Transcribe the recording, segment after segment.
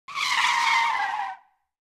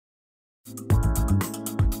Hello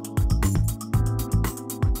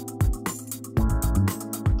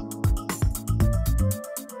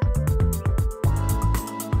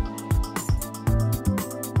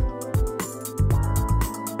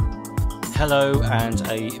and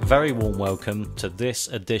a very warm welcome to this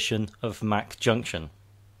edition of Mac Junction.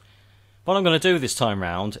 What I'm going to do this time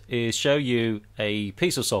round is show you a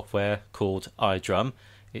piece of software called iDrum.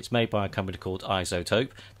 It's made by a company called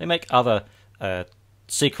iZotope. They make other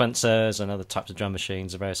sequencers and other types of drum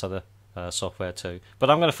machines and various other software too. But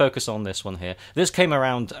I'm going to focus on this one here. This came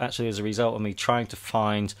around actually as a result of me trying to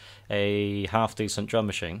find a half decent drum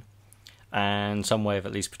machine and some way of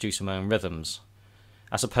at least producing my own rhythms,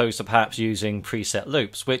 as opposed to perhaps using preset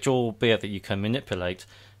loops, which, albeit that you can manipulate,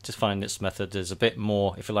 just find this method is a bit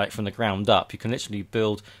more, if you like, from the ground up. You can literally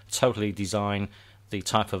build, totally design the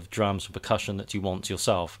type of drums and percussion that you want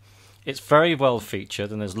yourself. It's very well featured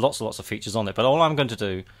and there's lots and lots of features on it, but all I'm going to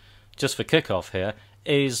do, just for kickoff here,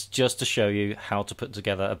 is just to show you how to put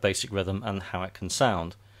together a basic rhythm and how it can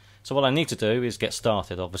sound. So what I need to do is get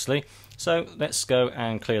started, obviously. So let's go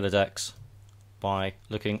and clear the decks by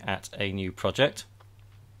looking at a new project.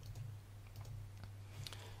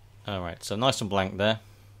 Alright, so nice and blank there.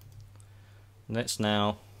 Let's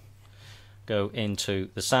now go into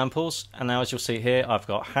the samples, and now as you'll see here I've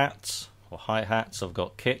got hats or hi-hats, I've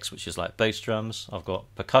got kicks, which is like bass drums, I've got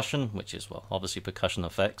percussion, which is, well, obviously percussion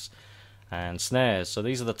effects, and snares. So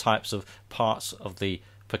these are the types of parts of the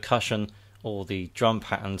percussion or the drum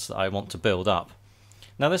patterns that I want to build up.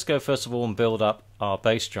 Now let's go first of all and build up our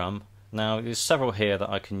bass drum. Now there's several here that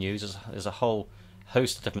I can use. There's a whole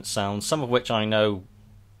host of different sounds, some of which I know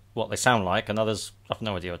what they sound like, and others I've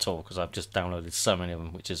no idea at all because I've just downloaded so many of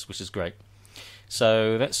them, which is great.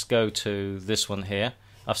 So let's go to this one here.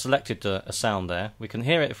 I've selected a sound there. We can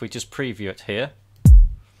hear it if we just preview it here.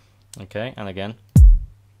 Okay, and again.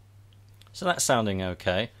 So that's sounding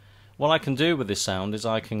okay. What I can do with this sound is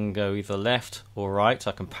I can go either left or right.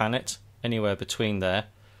 I can pan it anywhere between there,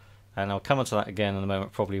 and I'll come onto that again in a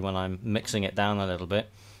moment, probably when I'm mixing it down a little bit.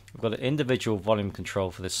 I've got an individual volume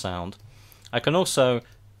control for this sound. I can also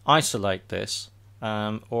isolate this,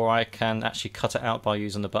 or I can actually cut it out by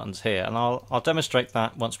using the buttons here, and I'll demonstrate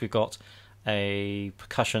that once we've got a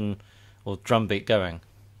percussion or drum beat going.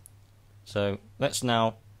 So let's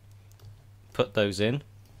now put those in,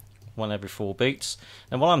 one every 4 beats,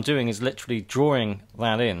 and what I'm doing is literally drawing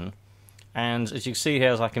that in, and as you see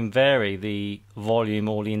here, I can vary the volume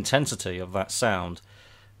or the intensity of that sound.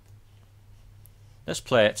 Let's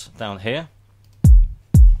play it down here.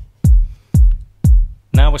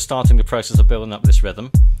 Now we're starting the process of building up this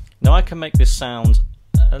rhythm. Now I can make this sound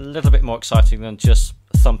a little bit more exciting than just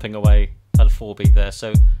thumping away at a 4 beat there.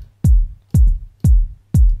 So,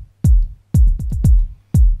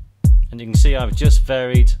 and you can see I've just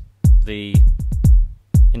varied the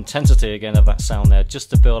intensity again of that sound there, just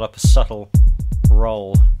to build up a subtle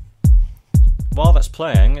roll. While that's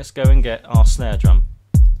playing, let's go and get our snare drum.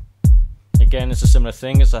 Again, it's a similar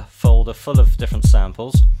thing. It's a folder full of different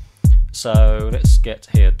samples. So let's get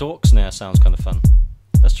here. Dork snare sounds kind of fun.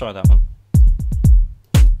 Let's try that one.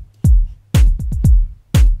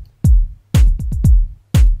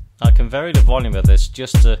 I can vary the volume of this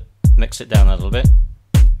just to mix it down a little bit.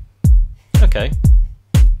 Okay,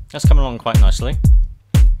 that's coming along quite nicely.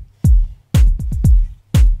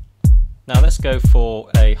 Now let's go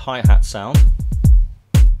for a hi-hat sound.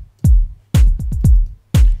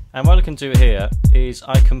 And what I can do here is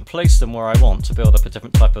I can place them where I want to build up a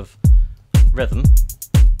different type of rhythm.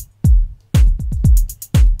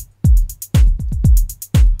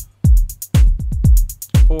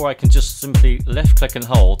 Or I can just simply left click and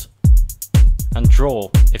hold and draw,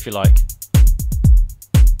 if you like.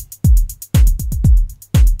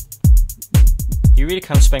 You really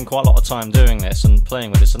can spend quite a lot of time doing this and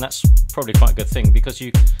playing with this, and that's probably quite a good thing because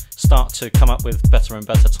you start to come up with better and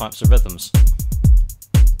better types of rhythms.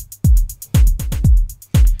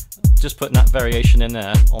 Just putting that variation in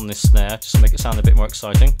there on this snare just to make it sound a bit more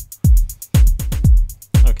exciting.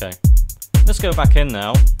 Okay, let's go back in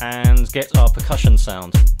now and get our percussion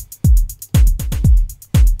sound.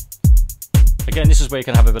 Again, this is where you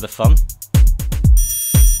can have a bit of fun.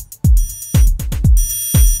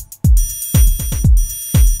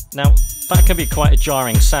 Now, that can be quite a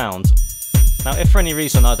jarring sound. Now, if for any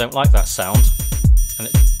reason I don't like that sound, and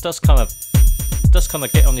it does kind of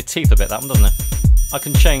get on your teeth a bit, that one, doesn't it? I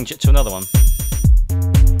can change it to another one.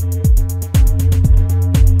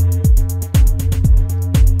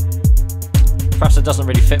 Perhaps it doesn't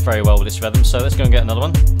really fit very well with this rhythm, so let's go and get another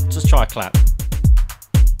one. Just try a clap.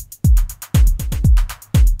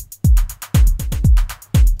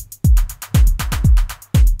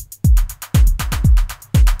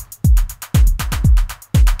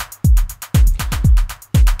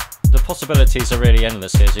 possibilities are really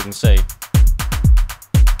endless here, as you can see.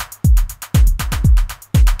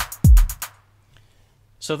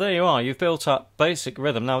 So there you are, you've built up basic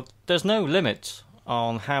rhythm. Now there's no limit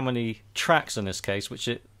on how many tracks in this case, which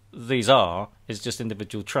these are, is just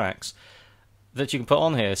individual tracks that you can put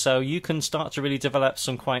on here. So you can start to really develop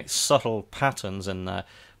some quite subtle patterns in there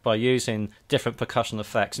by using different percussion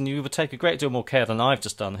effects, and you would take a great deal more care than I've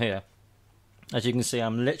just done here. As you can see,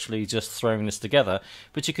 I'm literally just throwing this together,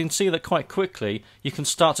 but you can see that quite quickly you can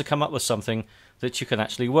start to come up with something that you can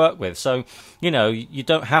actually work with. So, you know, you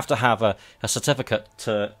don't have to have a certificate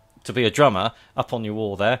to be a drummer up on your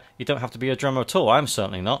wall there. You don't have to be a drummer at all. I'm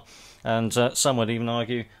certainly not. And some would even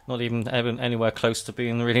argue not even anywhere close to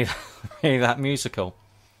being really, really that musical.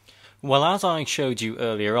 Well, as I showed you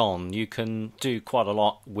earlier on, you can do quite a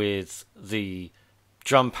lot with the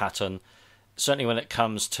drum pattern, certainly when it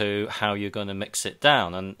comes to how you're going to mix it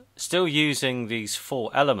down. And still using these 4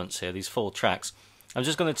 elements here, these 4 tracks, I'm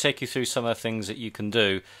just going to take you through some of the things that you can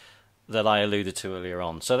do that I alluded to earlier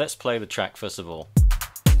on. So let's play the track first of all.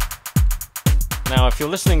 Now if you're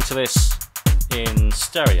listening to this in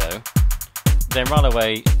stereo, then right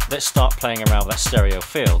away let's start playing around with that stereo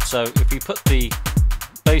field. So if you put the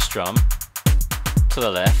bass drum to the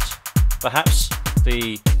left, perhaps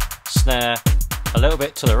the snare a little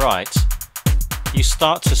bit to the right, you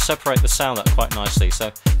start to separate the sound up quite nicely.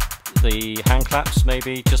 So the hand claps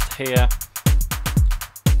maybe just here,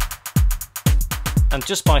 and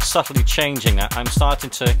just by subtly changing that, I'm starting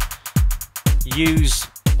to use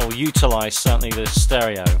or utilise certainly the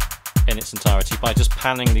stereo in its entirety by just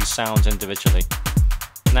panning these sounds individually.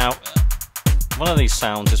 Now, one of these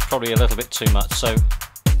sounds is probably a little bit too much, so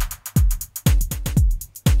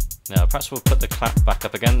now perhaps we'll put the clap back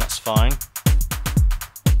up again, that's fine.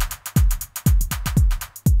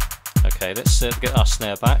 Okay, let's get our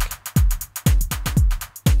snare back.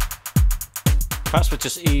 Perhaps we'll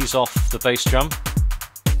just ease off the bass drum.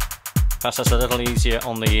 Perhaps that's a little easier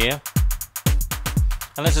on the ear.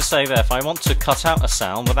 And let's just say there, if I want to cut out a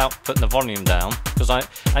sound without putting the volume down, because I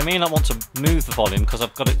may not want to move the volume because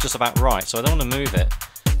I've got it just about right, so I don't want to move it,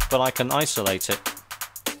 but I can isolate it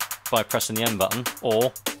by pressing the M button,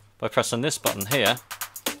 or by pressing this button here,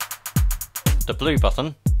 the blue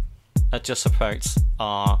button, that just separates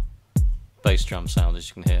our bass drum sound, as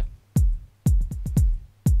you can hear.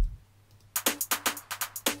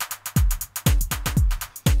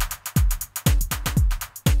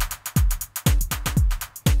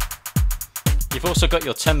 You've also got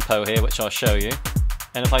your tempo here, which I'll show you,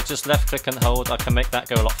 and if I just left click and hold, I can make that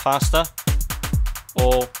go a lot faster,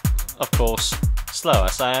 or of course slower.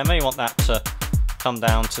 So I may want that to come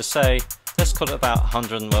down to, say, let's call it about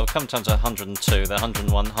 100, well, come down to 102, the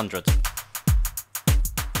 101, 100.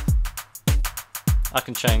 I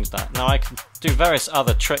can change that. Now I can do various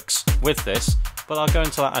other tricks with this, but I'll go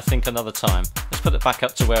into that I think another time. Let's put it back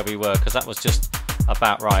up to where we were, because that was just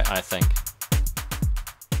about right, I think.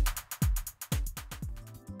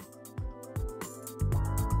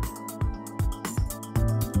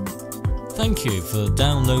 Thank you for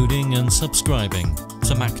downloading and subscribing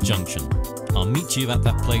to Mac Junction. I'll meet you at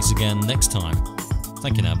that place again next time.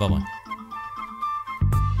 Thank you now, bye bye.